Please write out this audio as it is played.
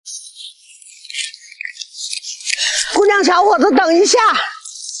娘，小伙子，等一下。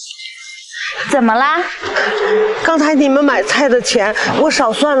怎么啦？刚才你们买菜的钱，我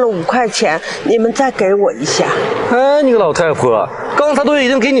少算了5块钱，你们再给我一下。哎，你个老太婆，刚才都已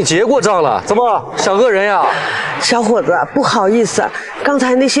经给你结过账了，怎么想讹人呀？小伙子，不好意思，刚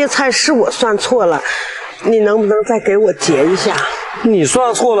才那些菜是我算错了，你能不能再给我结一下？你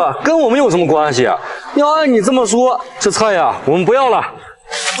算错了，跟我们有什么关系啊？要按你这么说，这菜呀，我们不要了，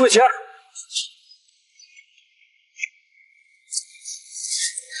退钱。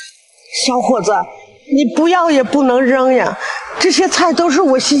小伙子，你不要也不能扔呀，这些菜都是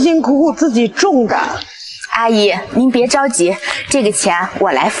我辛辛苦苦自己种的。阿姨，您别着急，这个钱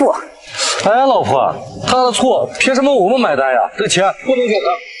我来付。哎，老婆，他的错，凭什么我们买单呀？这钱不能给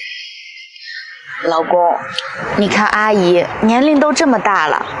他。老公，你看阿姨年龄都这么大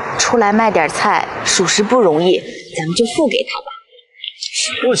了，出来卖点菜属实不容易，咱们就付给她吧。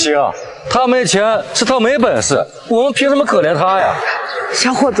不行，他没钱是他没本事，我们凭什么可怜他呀？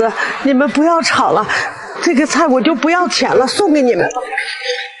小伙子，你们不要吵了，这个菜我就不要钱了，送给你们。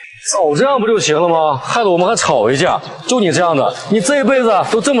早这样不就行了吗？害得我们还吵一架。就你这样的，你这一辈子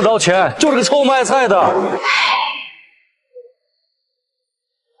都挣不着钱，就是个臭卖菜的。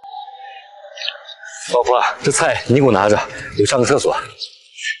老婆，这菜你给我拿着，我上个厕所。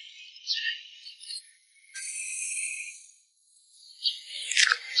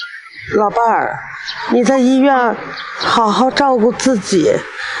老伴儿，你在医院好好照顾自己。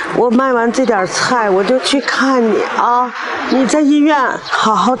我卖完这点菜，我就去看你啊。你在医院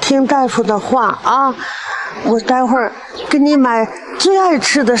好好听大夫的话啊。我待会儿给你买最爱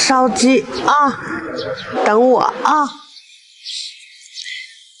吃的烧鸡啊，等我啊。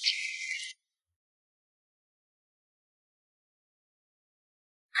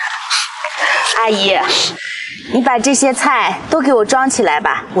阿姨，你把这些菜都给我装起来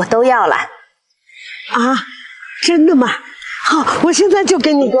吧，我都要了。啊，真的吗？好，我现在就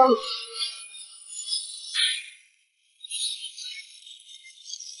给你装。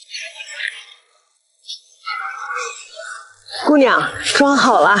姑娘，装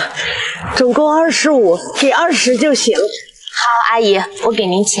好了，总共25，给20就行。好，阿姨，我给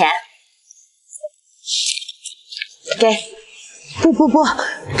您钱。给。不，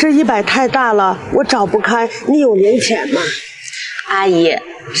这100太大了，我找不开，你有零钱吗？阿姨，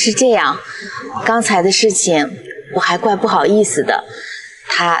是这样，刚才的事情我还怪不好意思的，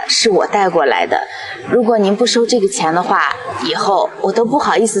他是我带过来的，如果您不收这个钱的话，以后我都不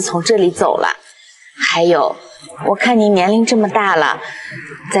好意思从这里走了。还有，我看您年龄这么大了，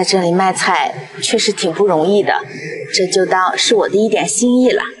在这里卖菜确实挺不容易的，这就当是我的一点心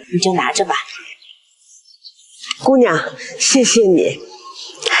意了，你就拿着吧。姑娘，谢谢你。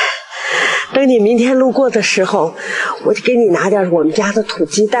等你明天路过的时候，我就给你拿点我们家的土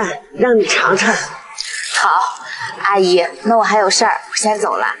鸡蛋，让你尝尝。好，阿姨，那我还有事儿，我先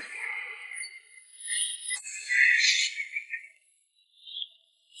走了。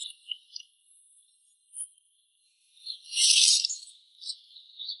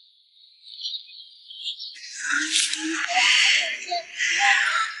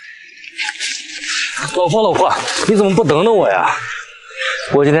老婆，你怎么不等等我呀？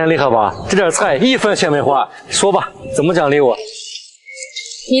我今天厉害吧？这点菜1分钱没花，说吧，怎么奖励我？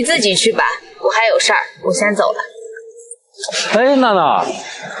你自己去吧，我还有事儿，我先走了。哎，娜娜，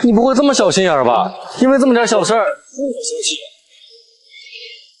你不会这么小心眼吧？因为这么点小事儿，你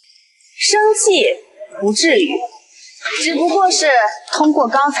生气不至于，只不过是通过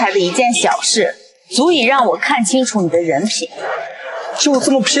刚才的一件小事，足以让我看清楚你的人品。就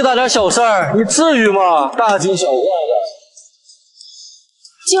这么屁大点小事儿，你至于吗？大惊小怪的。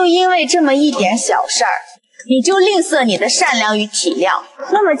就因为这么一点小事儿，你就吝啬你的善良与体谅，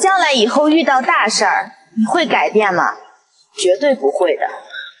那么将来以后遇到大事儿，你会改变吗？绝对不会的。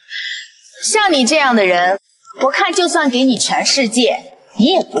像你这样的人，我看就算给你全世界，你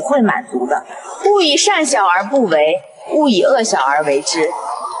也不会满足的。勿以善小而不为，勿以恶小而为之。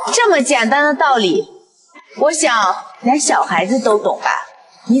这么简单的道理，我想连小孩子都懂吧？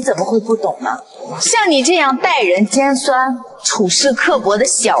你怎么会不懂呢？像你这样待人尖酸、处事刻薄的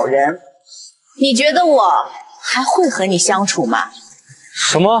小人，你觉得我还会和你相处吗？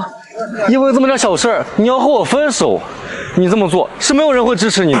什么？因为这么点小事儿，你要和我分手？你这么做是没有人会支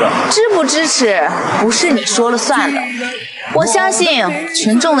持你的。支不支持不是你说了算的。我相信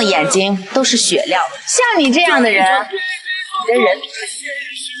群众的眼睛都是雪亮的。像你这样的人，你的人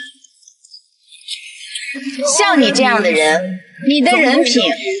像你这样的人，你的人品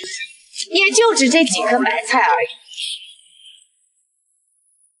也就只这几颗白菜而已。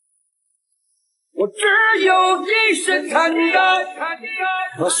我只有一身坦然，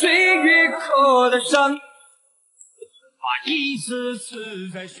和岁月刻的伤。一次次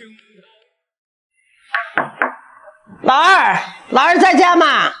在胸口。老二在家吗？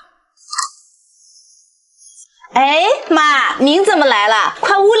哎，妈，您怎么来了？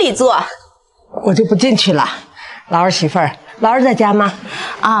快屋里坐。我就不进去了。老二媳妇儿，老二在家吗？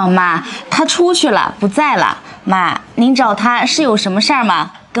啊，妈，他出去了，不在了。妈，您找他是有什么事儿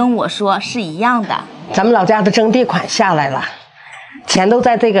吗？跟我说是一样的。咱们老家的征地款下来了，钱都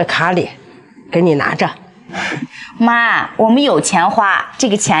在这个卡里，给你拿着。妈，我们有钱花，这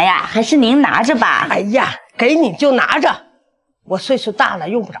个钱呀，还是您拿着吧。哎呀，给你就拿着，我岁数大了，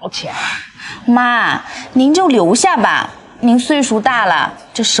用不着钱。妈，您就留下吧。您岁数大了，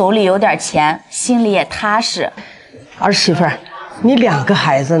这手里有点钱，心里也踏实。儿媳妇儿，你2个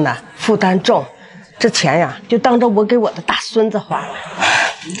孩子呢，负担重，这钱呀，就当着我给我的大孙子花了。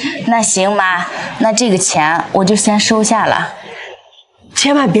那行，妈，那这个钱我就先收下了。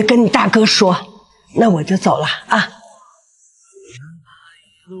千万别跟你大哥说，那我就走了啊。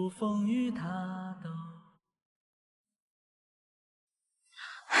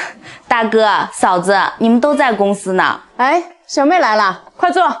大哥、嫂子，你们都在公司呢。哎，小妹来了，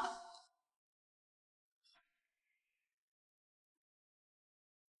快坐。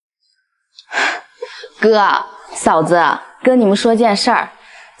哥、嫂子，跟你们说件事儿，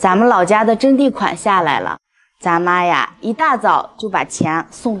咱们老家的征地款下来了，咱妈呀一大早就把钱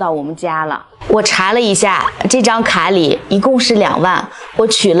送到我们家了。我查了一下，这张卡里一共是2万，我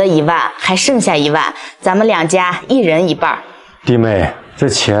取了1万，还剩下1万，咱们2家1人1半。弟妹，这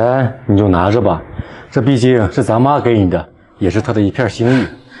钱你就拿着吧，这毕竟是咱妈给你的，也是她的一片心意。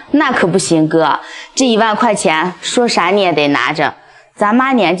那可不行，哥，这1万块钱说啥你也得拿着。咱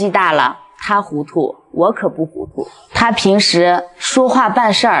妈年纪大了，她糊涂，我可不糊涂。她平时说话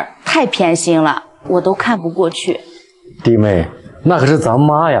办事儿太偏心了，我都看不过去。弟妹，那可是咱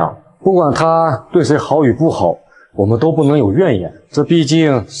妈呀，不管她对谁好与不好，我们都不能有怨言。这毕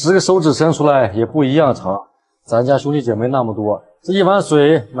竟10个手指伸出来也不一样长，咱家兄弟姐妹那么多，这一碗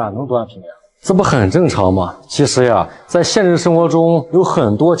水哪能端平呀？这不很正常吗？其实呀，在现实生活中，有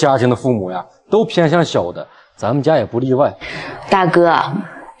很多家庭的父母呀，都偏向小的，咱们家也不例外。大哥，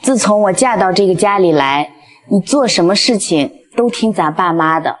自从我嫁到这个家里来，你做什么事情都听咱爸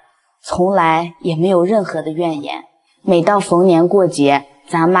妈的，从来也没有任何的怨言。每到逢年过节，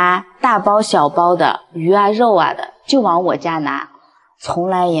咱妈大包小包的鱼啊肉啊的就往我家拿，从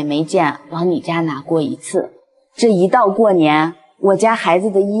来也没见往你家拿过一次。这一到过年，我家孩子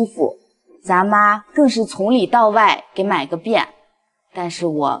的衣服，咱妈更是从里到外给买个遍，但是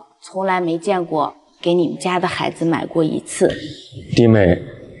我从来没见过给你们家的孩子买过一次。弟妹，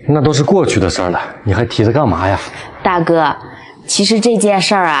那都是过去的事儿了，你还提着干嘛呀？大哥，其实这件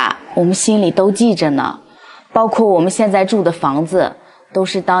事儿啊，我们心里都记着呢。包括我们现在住的房子，都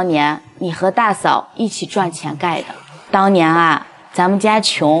是当年你和大嫂一起赚钱盖的。当年啊，咱们家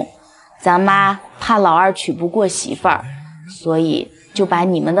穷，咱妈怕老二娶不过媳妇儿，所以就把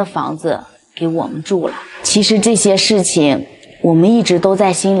你们的房子给我们住了。其实这些事情我们一直都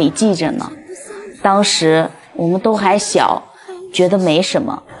在心里记着呢。当时我们都还小，觉得没什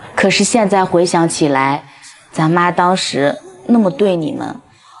么，可是现在回想起来，咱妈当时那么对你们，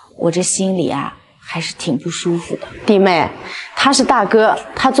我这心里啊还是挺不舒服的。弟妹，他是大哥，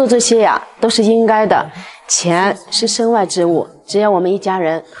他做这些呀都是应该的。钱是身外之物，只要我们一家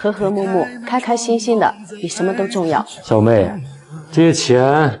人和和睦睦、开开心心的，比什么都重要。小妹，这些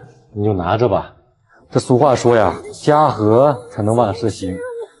钱你就拿着吧。这俗话说呀，家和才能万事兴。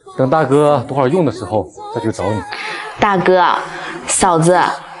等大哥多会儿用的时候再去找你。大哥、嫂子，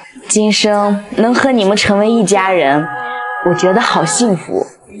今生能和你们成为一家人，我觉得好幸福。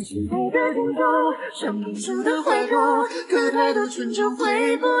想不出的怀抱，可太多春秋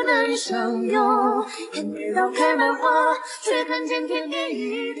会不能相拥。遇到开满花，却看见天边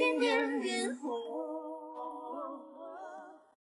一片片变红。